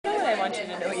want you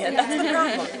to know yet. That's the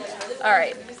problem. All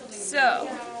right. So,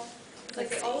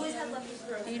 let's see.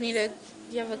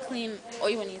 You have a clean, oh,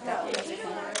 you wouldn't need that one.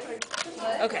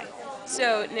 Okay.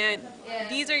 So now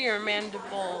these are your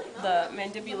the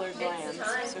mandibular glands.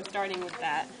 So starting with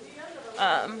that.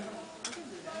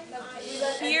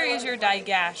 Here is your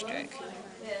digastric.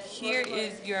 Here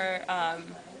is your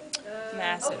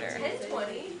masseter.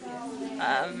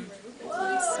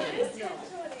 Let's see.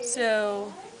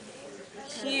 So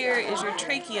here is your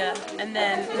trachea, and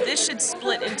then this should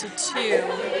split into two.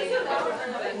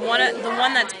 The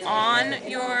one that's on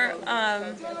your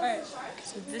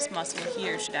so this muscle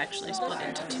here should actually split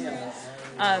into two.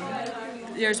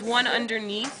 There's one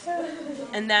underneath,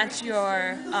 and that's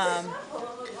your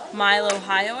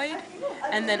mylohyoid,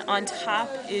 and then on top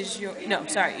is your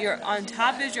on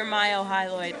top is your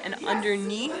myohyaloid, and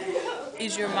underneath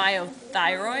is your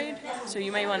myothyroid. So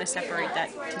you might want to separate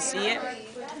that to see it.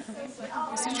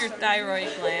 This is your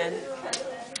thyroid gland.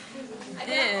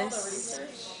 This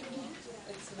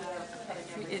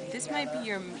might be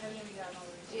your.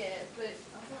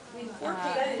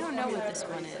 I don't know what this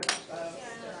one is.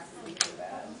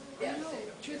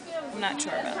 I'm not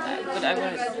sure about that, but I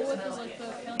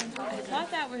thought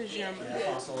that was your.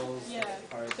 Yeah.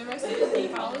 The rest of the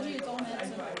ecology is all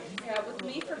medicine.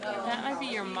 That might be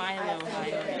your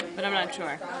mylohyoid, but I'm not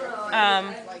sure.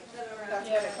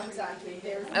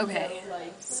 Okay,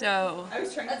 so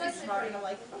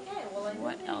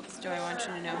what else do I want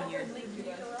you to know here?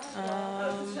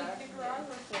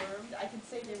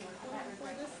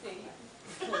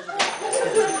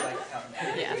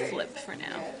 Yeah, flip for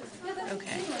now.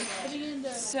 Okay.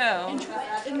 So,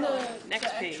 in the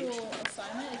next page. actual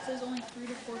assignment, it says only 3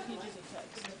 to 4 pages of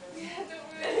text.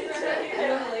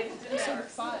 It said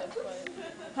 5,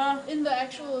 but in the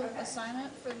actual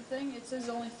assignment for the thing, it says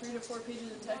only 3 to 4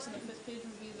 pages of text, and the 5th page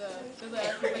would be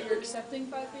that you're accepting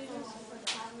 5 pages.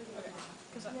 Okay.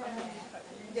 Because I'm going to need 5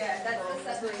 pages. Yeah,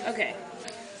 that's the Okay.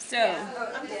 So,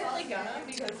 I'm definitely gonna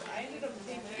because I ended up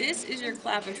this is your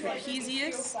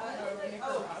clavitrapezius.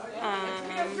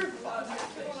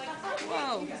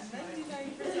 Whoa.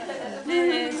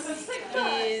 This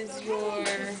is your.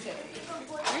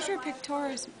 Where's your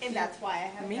pectoris and that's why I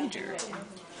have major?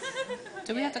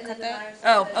 Do we have to cut that?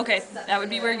 Oh, okay. That would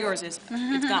be where yours is.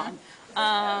 It's gone. So.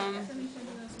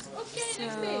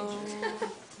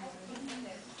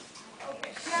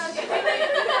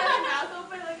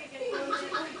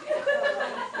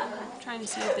 Trying to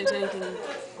see if there's anything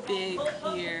big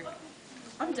here.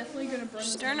 I'm definitely going to burn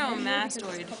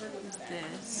Sternomastoid is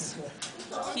this.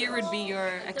 Here would be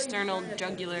your external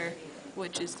jugular,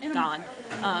 which is gone.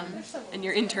 And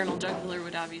your internal jugular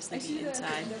would obviously be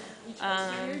inside.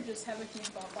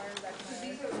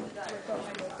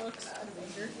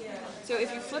 So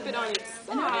if you flip it on its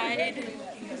side,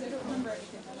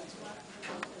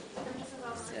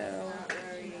 so,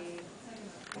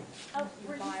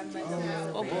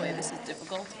 oh boy, this is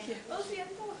difficult.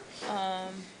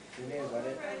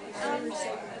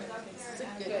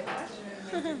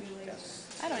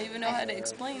 I don't even know how to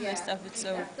explain this stuff. It's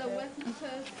so.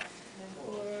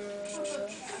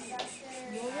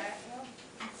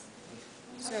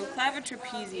 So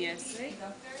clavitrapezius,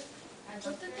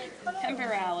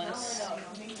 temporalis.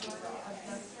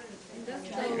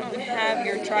 You don't have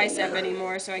your tricep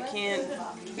anymore, so I can't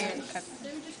cut.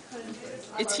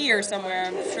 It's here somewhere,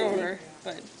 I'm sure,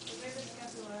 but.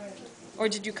 Or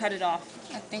did you cut it off?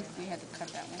 I think we had to cut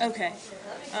that one. Okay.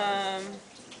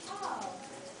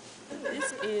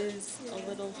 This is a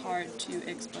little hard to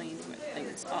explain what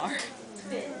things are,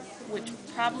 which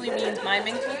probably means my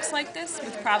Mink looks like this,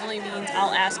 which probably means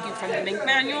I'll ask you from the Mink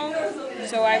manual,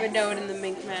 so I would know it in the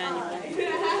Mink manual.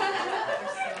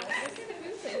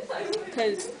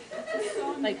 Because,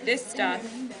 like this stuff,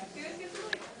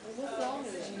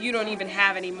 you don't even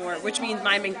have anymore, which means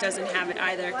my Mink doesn't have it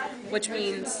either, which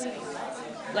means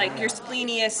like your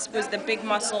splenius was the big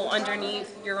muscle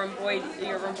underneath your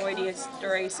rhomboideus,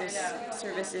 thoracis,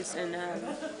 cervicis, and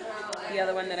the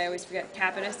other one that I always forget,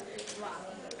 capitis.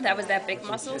 That was that big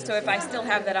muscle. So if I still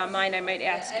have that on mine, I might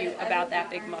ask you about that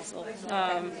big muscle.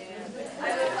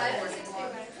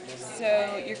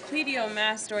 So your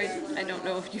cleidiomastoid, I don't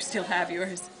know if you still have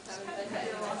yours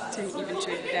to even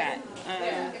show you that.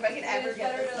 if I can ever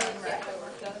get it.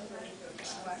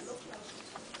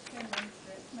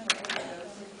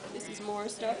 This is more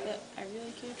stuff that I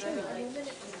really can't show you.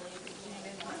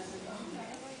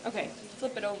 Okay,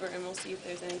 flip it over and we'll see if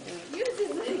there's anything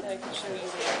that I can show you.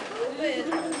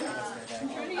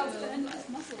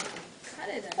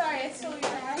 Sorry, I stole your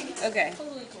eye. Okay,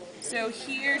 so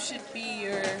here should be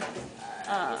your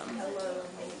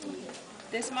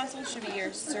this muscle should be your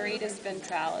serratus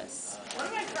ventralis. One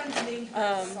of my friends named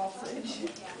sausage.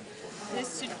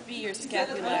 This should be your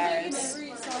scapularis.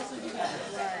 Every sausage you got.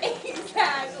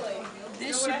 Exactly.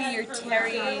 This should be your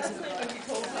teres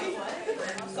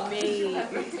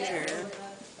major.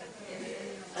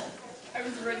 I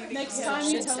was ready to Next time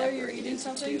you Should tell her you're separate eating into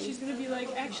something, two. she's gonna be like,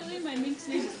 actually, my mink's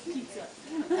name is pizza.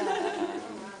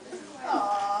 Aww,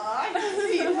 I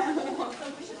see that.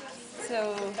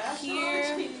 So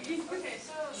here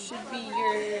should be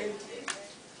your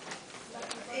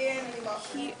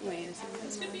wait a second.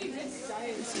 This could be a good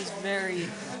diet. This is very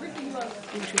Everything about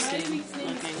interesting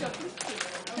looking.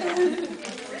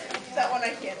 That one I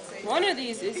can't see. One of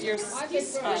these is your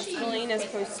scalenus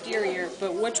posterior,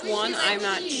 but which one I'm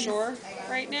not sure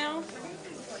right now.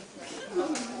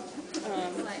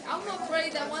 I'm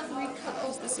afraid that once we cut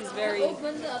open, This is very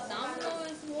open the abdominal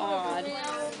is water odd. coming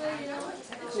out of it, you know?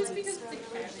 because its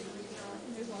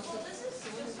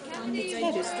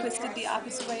head is twisted the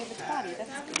opposite way of its body.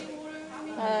 That's good.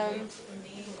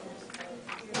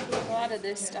 A lot of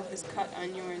this stuff is cut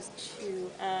on yours too.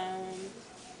 I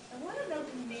want to know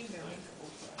who named their wings.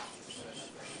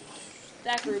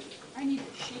 That group. I need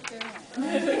to shake their hand.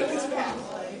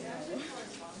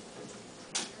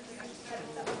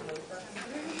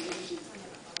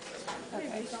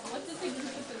 Okay. What does they put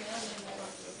the nail in there?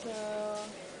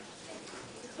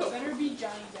 So Better be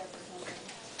Johnny Depp or something.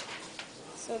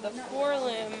 So the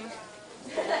forelimb,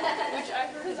 Which I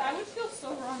heard, because I would feel so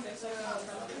wrong if someone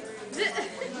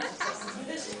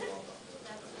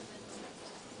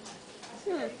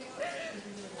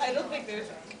I don't think there's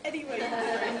any way you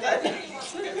can bring that.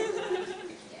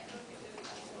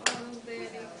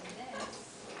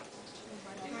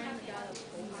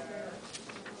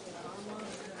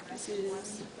 this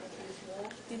is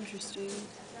interesting.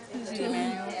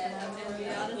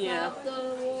 Yeah,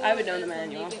 I would know the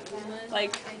manual.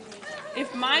 Like,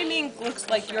 if my mink looks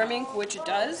like your mink, which it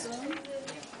does,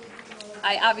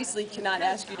 I obviously cannot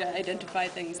ask you to identify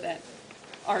things that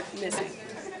aren't missing.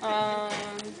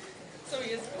 So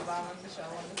he is on the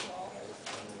shell on this wall.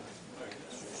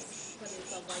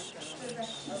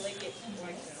 I like it.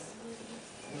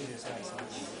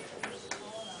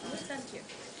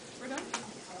 We're done?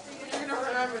 You're gonna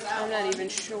remember that. I'm not even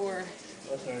sure.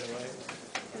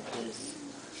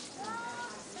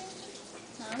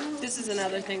 This is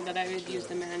another thing that I would use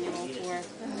the manual for,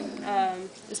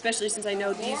 especially since I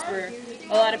know these were,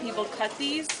 a lot of people cut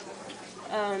these.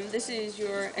 This is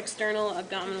your external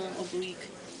abdominal oblique,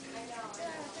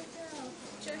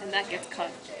 and that gets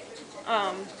cut.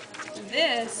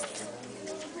 This,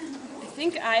 I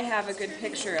think I have a good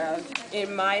picture of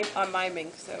on my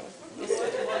mink, so this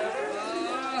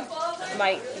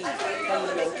might be from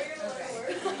the mink.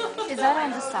 Is that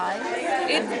on the side?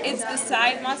 It's the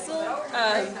side muscle,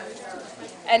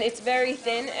 and it's very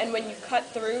thin, and when you cut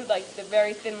through like the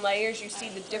very thin layers, you see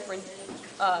the different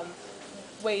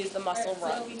ways the muscle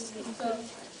runs. So,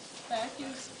 back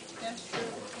is gastro.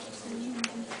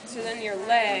 So then your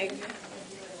leg,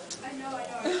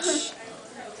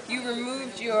 you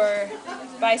removed your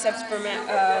biceps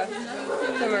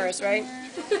femoris, right?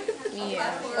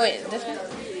 Yeah. Wait, this one?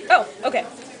 Oh, okay.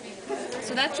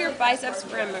 So that's your biceps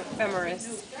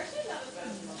femoris.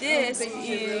 This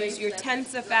is your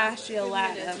tensa fascia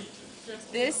lata.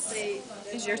 This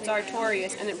is your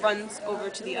sartorius, and it runs over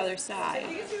to the other side.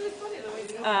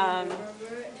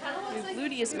 Your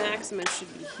gluteus maximus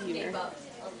should be here,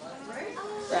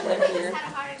 rather here. I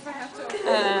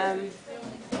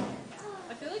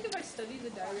feel like if I study the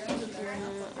diagrams of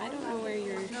I don't know where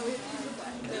your...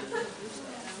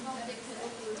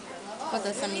 What,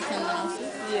 the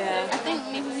semitendinosus? Yeah. I think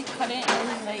maybe we cut it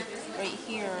in like right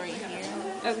here or right here.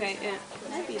 Okay, yeah.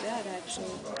 Might be that,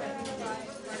 actually.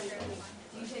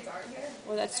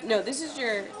 Well, no, this is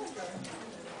your...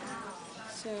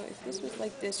 So if this was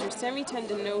like this, your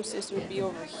semitendinosus would be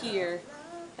over here,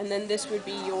 and then this would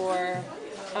be your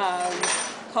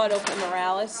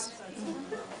caudofemoralis.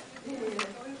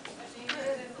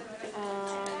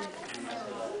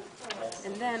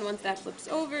 And then once that flips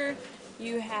over,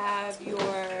 you have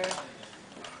your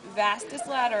vastus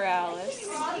lateralis,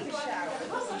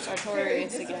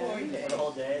 sartorius again.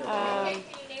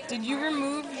 Did you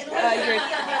remove your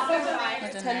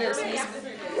tendons?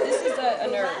 This is a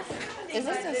nerve. Is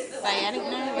this a sciatic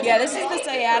nerve? Yeah, this is the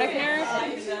sciatic nerve.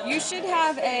 You should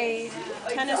have a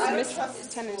tennis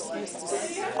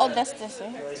mistus. Oh, that's this,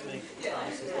 right?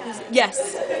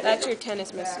 Yes, that's your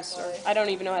tennis mistus. I don't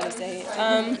even know how to say it.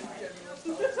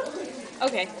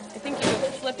 Okay, I think you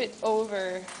would flip it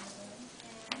over,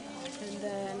 and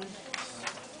then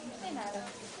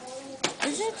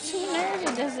Is it two nerves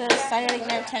or does the sciatic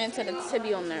nerve turn into the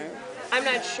tibial nerve? I'm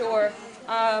not sure.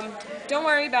 Don't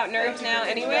worry about nerves now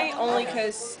anyway, only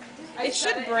because it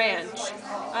should branch.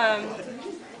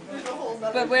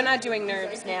 But we're not doing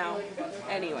nerves now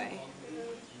anyway.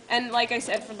 And like I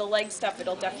said, for the leg stuff,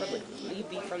 it'll definitely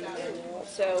be from the manual.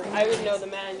 So I would know the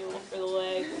manual for the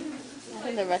leg. I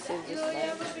think the rest is just like.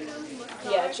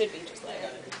 Yeah, it should be just leg.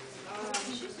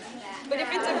 But if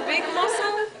it's a big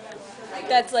muscle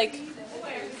that's like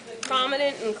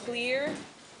prominent and clear,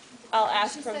 I'll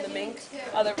ask from the Mink.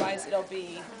 Otherwise, it'll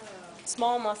be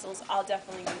small muscles. I'll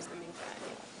definitely use the Mink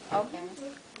manual. Okay.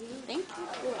 Thank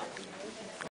you.